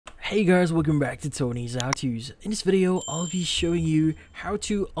Hey guys, welcome back to Tony's How-Tos. In this video, I'll be showing you how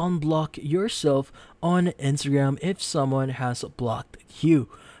to unblock yourself on Instagram if someone has blocked you.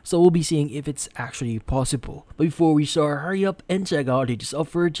 So we'll be seeing if it's actually possible. But before we start, hurry up and check out the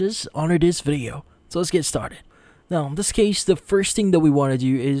offer just under this video. So let's get started. Now, in this case, the first thing that we want to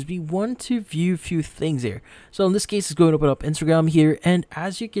do is we want to view a few things here. So in this case, it's going to open up Instagram here. And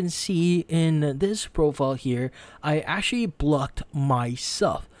as you can see in this profile here, I actually blocked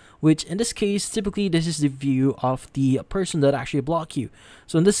myself. Which in this case, typically this is the view of the person that actually blocked you.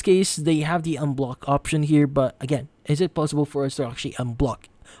 So in this case, they have the unblock option here. But again, is it possible for us to actually unblock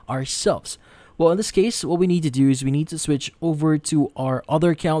ourselves? Well, in this case, what we need to do is we need to switch over to our other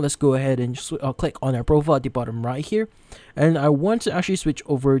account. Let's go ahead and click on our profile at the bottom right here. And I want to actually switch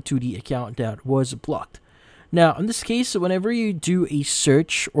over to the account that was blocked. Now, in this case, whenever you do a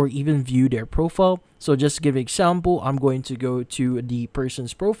search or even view their profile, so just to give an example, I'm going to go to the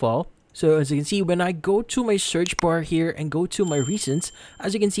person's profile. So as you can see, when I go to my search bar here and go to my recents,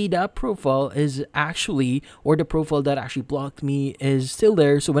 as you can see, that profile is actually, or the profile that actually blocked me is still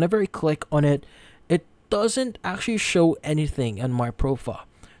there. So whenever I click on it, it doesn't actually show anything on my profile.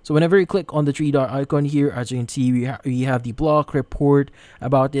 So whenever you click on the three dot icon here, as you can see, we have the block report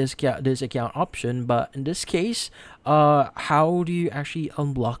about this account option. But in this case, how do you actually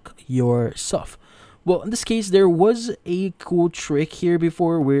unblock your stuff? Well, in this case, there was a cool trick here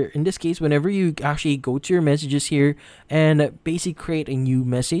before where in this case, whenever you actually go to your messages here and basically create a new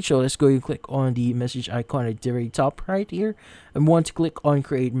message. So let's go and click on the message icon at the very top right here and want to click on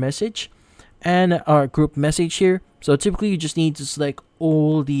create message and our group message here. So typically you just need to select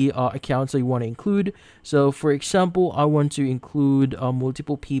all the accounts that you want to include. So for example, I want to include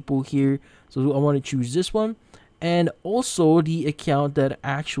multiple people here. So I want to choose this one and also the account that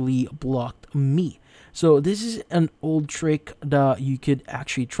actually blocked me. So this is an old trick that you could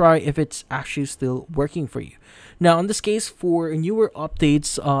actually try if it's actually still working for you. Now in this case, for newer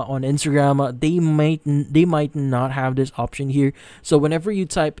updates on Instagram, they might not have this option here. So whenever you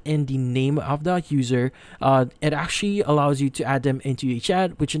type in the name of that user, it actually allows you to add them into a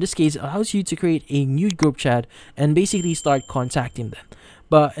chat, which in this case allows you to create a new group chat and basically start contacting them.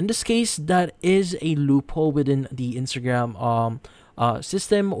 But in this case, that is a loophole within the Instagram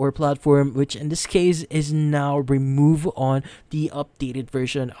system or platform, which in this case is now removed on the updated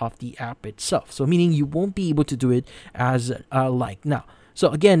version of the app itself. So meaning you won't be able to do it as like now. So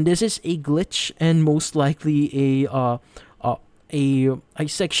again, this is a glitch and most likely a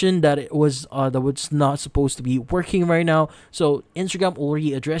section that it was not supposed to be working right now. So Instagram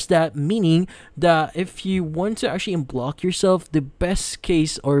already addressed that, meaning that if you want to actually unblock yourself, the best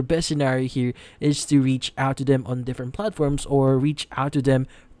case or best scenario here is to reach out to them on different platforms or reach out to them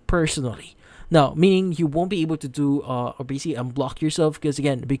personally. Now, meaning you won't be able to do or basically unblock yourself because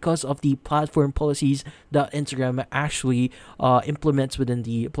again, because of the platform policies that Instagram actually implements within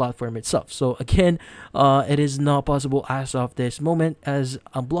the platform itself. So again, it is not possible as of this moment, as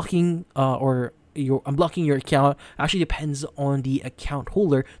unblocking unblocking your account actually depends on the account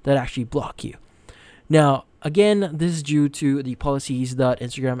holder that actually block you. Now, again, this is due to the policies that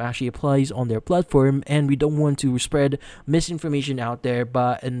Instagram actually applies on their platform, and we don't want to spread misinformation out there,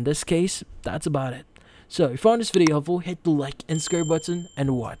 but in this case, that's about it. So if you found this video helpful, hit the like and subscribe button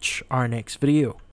and watch our next video.